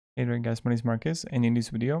Hey there guys, my name is Marcus, and in this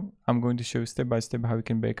video I'm going to show step by step how you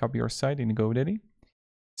can back up your site in Godaddy.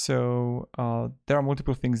 So there are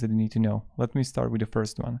multiple things that you need to know. Let me start with the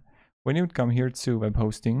first one. When you would come here to web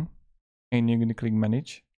hosting and you're going to click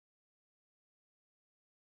manage,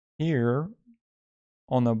 here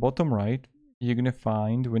on the bottom right you're going to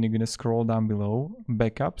find, when you're going to scroll down below,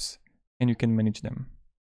 backups, and you can manage them.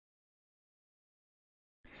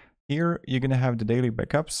 Here you're going to have the daily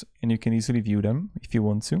backups and you can easily view them if you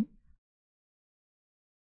want to.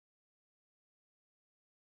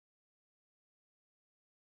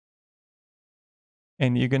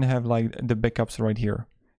 And you're going to have like the backups right here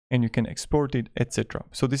and you can export it, etc.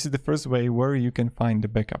 So this is the first way where you can find the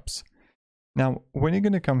backups. Now, when you're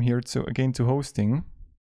going to come here to hosting,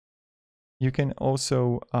 you can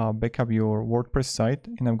also back up your WordPress site,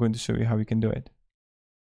 and I'm going to show you how you can do it.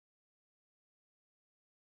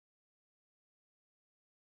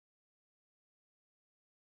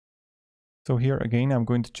 So here again, I'm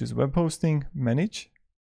going to choose web hosting, manage.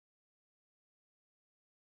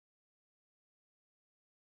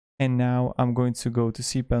 And now I'm going to go to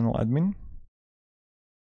cPanel admin.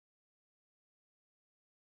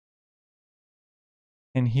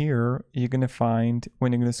 And here you're going to find,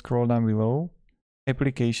 when you're going to scroll down below,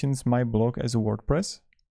 applications, my blog as a WordPress.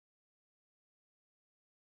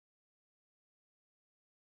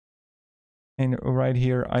 And right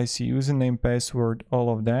here, I see username, password,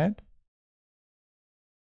 all of that.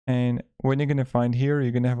 And when you're going to find here,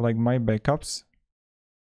 you're going to have like my backups.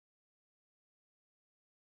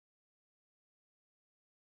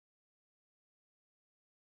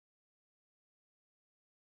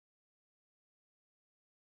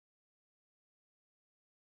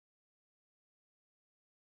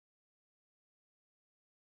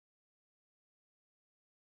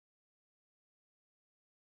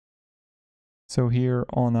 So here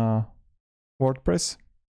on WordPress,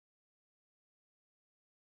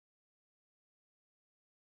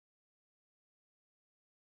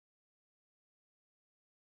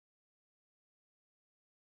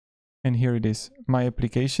 and here it is, my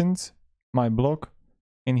applications, my blog,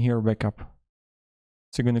 and here backup.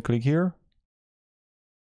 So you're going to click here,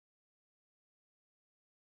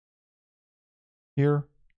 here,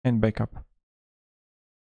 and backup.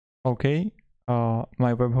 Okay,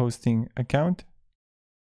 my web hosting account,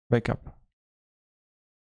 backup.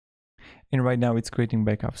 And right now it's creating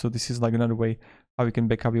backup. So this is like another way how you can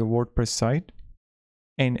backup your WordPress site.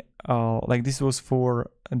 And like this was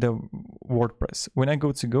for the WordPress. When I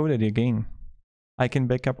go to Godaddy again, I can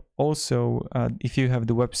backup also if you have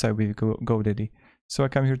the website with Godaddy. So I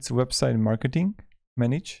come here to website and marketing,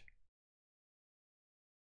 manage.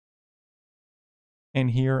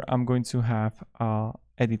 And here I'm going to have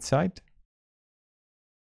edit site,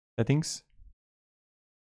 settings,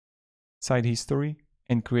 site history,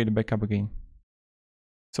 and create a backup again.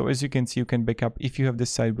 So as you can see, you can backup if you have the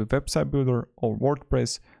site with Website Builder or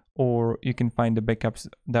WordPress, or you can find the backups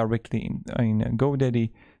directly in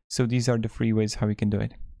Godaddy. So these are the three ways how you can do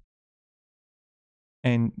it.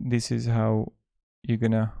 And this is how you're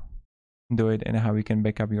gonna do it and how you can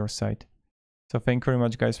backup your site. So thank you very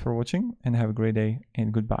much guys for watching, and have a great day,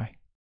 and goodbye.